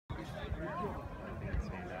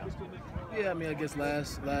past? Yeah, I mean, I guess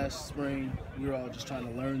last spring we were all just trying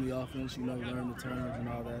to learn the offense, learn the terms and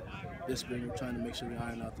all that. This spring we're trying to make sure we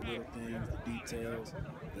iron out the little things, the details,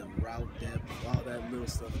 the route depth, all that little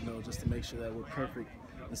stuff, just to make sure that we're perfect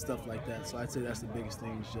and stuff like that. So I'd say that's the biggest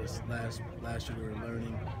thing. Is just last year we were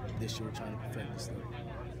learning, this year we're trying to perfect this stuff.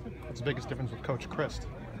 What's the biggest difference with Coach Christ?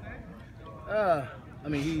 I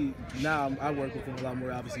mean, now I work with him a lot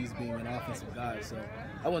more. Obviously, he's being an offensive guy, so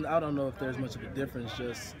I don't know if there's much of a difference.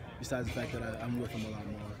 Just besides the fact that I'm with him a lot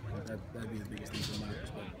more. That'd be the biggest thing from my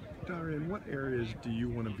perspective. Daré, in what areas do you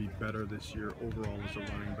want to be better this year overall as a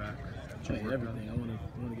running back? Everything. I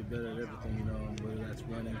want to get better at everything. Whether that's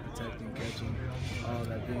running, protecting, catching, all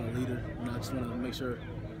that. Being a leader. I just want to make sure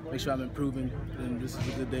I'm improving. And this is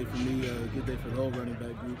a good day for me. A good day for the whole running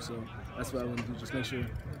back group. So that's what I want to do. Just make sure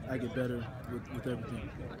I get better with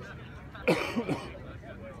everything.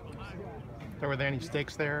 Were there any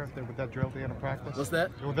stakes there with that drill at the end of practice? What's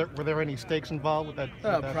that? Were there any stakes involved with that?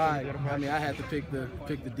 Pride. I mean, I had to pick the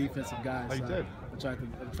defensive guys. Oh, you did? I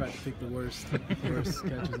tried to pick the worst catches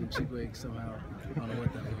in Chigway somehow. I don't know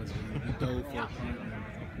what that was. We dove for a punt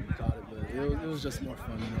and caught it, but it was just more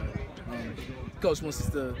fun. Coach wants us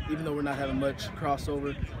to, even though we're not having much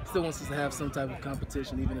crossover, still wants us to have some type of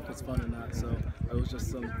competition, even if it's fun or not. So it was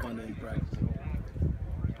just some fun in practice.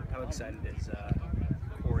 How excited is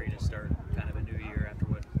Corey to start kind of a new year after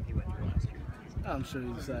what he went through last year? I'm sure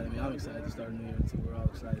he's excited. I mean, I'm excited to start a new year too. We're all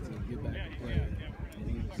excited to get back and play,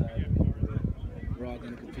 and he's excited. We're all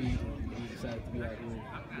going to compete, and he's excited to be out here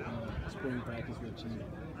spring practice, which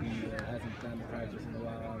he hasn't gotten to practice in a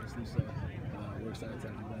while, obviously. So we're excited to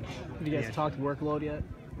have him back. Did you guys talk workload yet?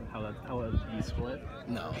 How you split?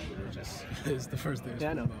 No, it's the first day of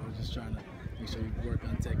spring. We're just trying to make sure we work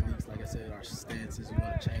on techniques. Like I said, our stances we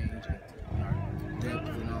want to change, and our depth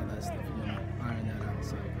and all that stuff. We want to iron that out.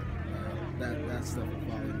 So that stuff will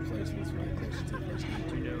fall into place once we're closer to the first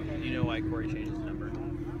game. Do you know why Corey changed his number?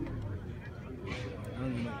 I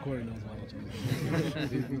don't even know if Corey knows why he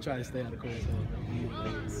changed it. We try to stay out of Corey's head.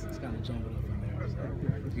 It's kind of jumping up in there. So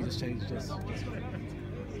he just changed just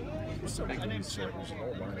What's the big news set was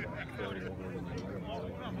all line about carrying over in the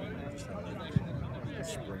just how the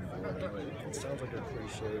springboard. It sounds like a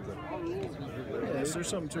cliche, but is there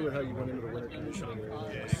something to it how you went into the winter conditioning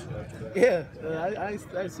area after that? Yeah,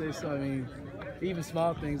 I'd say so. I mean, even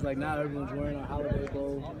small things like now everyone's wearing our Holiday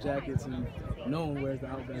Bowl jackets, and no one wears the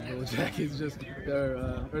Outback Bowl jackets.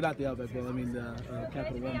 Or not the Outback Bowl. I mean the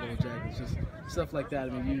Capital One Bowl jackets. Just stuff like that.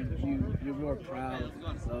 I mean, you're more proud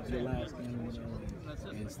of your last game,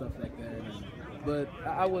 and stuff like that. But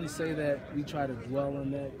I wouldn't say that we try to dwell on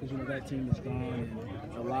that because that team is gone,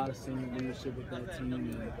 and a lot of senior leadership with that team,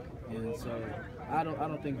 and so I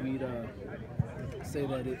don't think we'd say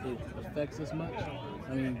that it affects us much.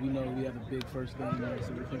 I mean, we know we have a big first game there,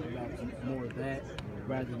 so we think about more of that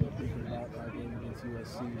rather than thinking about our game against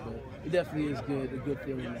USC. But it definitely is a good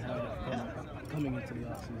feeling to have coming into the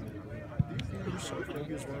offseason. Do you sort of think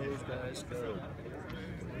he's one of those guys that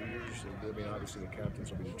I mean, obviously the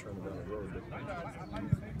captains will be determined down the road,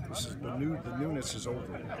 but this is the newness is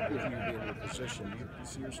over. If you be in your position, you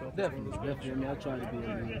see yourself definitely. I mean, I try to be a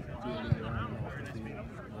leader on and off the field.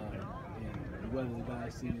 And whether the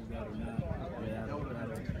guys see me that or not,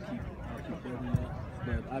 I'll keep building that.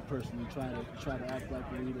 But I personally try to act like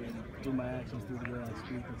a leader and do my actions through the way I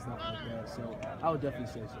speak and stuff like that. So I would definitely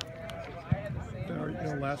say so.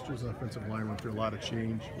 Last year's offensive line went through a lot of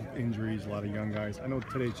change, with injuries, a lot of young guys. I know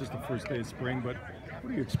today's just the first day of spring, but what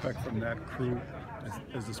do you expect from that crew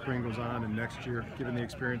as the spring goes on and next year, given the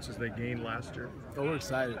experiences they gained last year? Oh, we're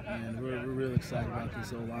excited, man. We're really excited about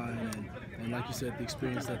this O-line, and like you said, the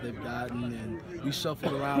experience that they've gotten, and we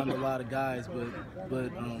shuffled around a lot of guys,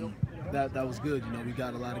 but that was good. We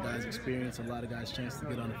got a lot of guys' experience, a lot of guys' chance to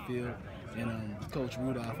get on the field. And Coach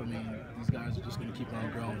Rudolph, I mean, these guys are just going to keep on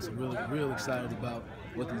growing. So really excited about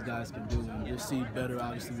what these guys can do. And we'll see better,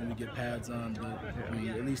 obviously, when we get pads on. But, I mean,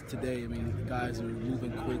 at least today, I mean, the guys are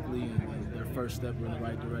moving quickly, and their first step are in the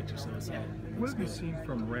right direction. So it's all. What have you seen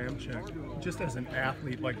from Ramczyk, just as an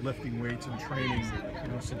athlete, like lifting weights and training?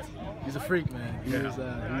 Since he's a freak, man. He's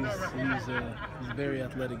a very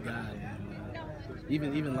athletic guy.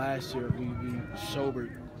 And even last year, we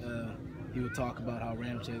Schobert, he would talk about how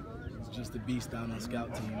Ramczyk just a beast down on the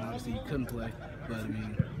scout team. Obviously, he couldn't play, but I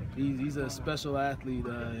mean, he's a special athlete,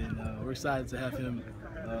 and we're excited to have him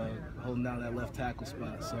holding down that left tackle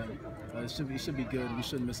spot. So it should be good. We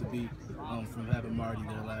shouldn't miss a beat from having Marty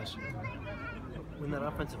there last year. When that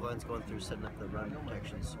offensive line's going through setting up the run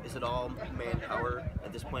protections, is it all manpower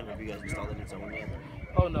at this point, or have you guys installed any zone yet?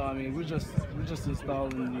 Oh no, I mean we're just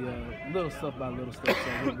installing the little stuff by little stuff.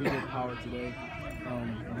 So we did power today.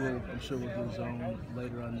 I'm sure we'll do zone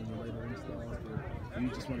later on in the later installs, but we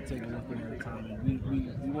just want to take it one thing at a time. And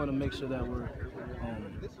we want to make sure that we're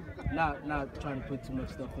not trying to put too much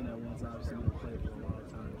stuff in at once. Obviously, we don't play for a long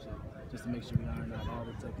time, so just to make sure we iron out all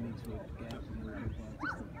the techniques with gaps and we'll move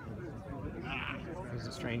on. Was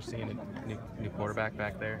it strange seeing a new quarterback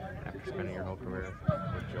back there after spending your whole career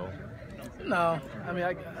with Joel? No, I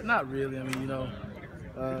mean, not really. I mean,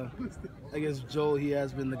 I guess Joel, he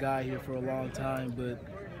has been the guy here for a long time, but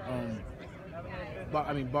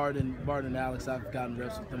Bart and Alex, I've gotten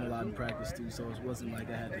reps with them a lot in practice too, so it wasn't like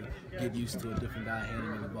I had to get used to a different guy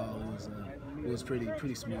handing me the ball. It was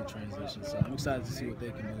pretty smooth transition. So I'm excited to see what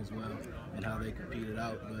they can do as well and how they compete it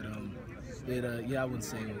out. But I wouldn't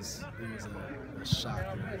say it was a shock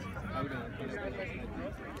or anything.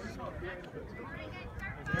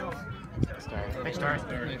 Thanks,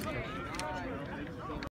 Daré.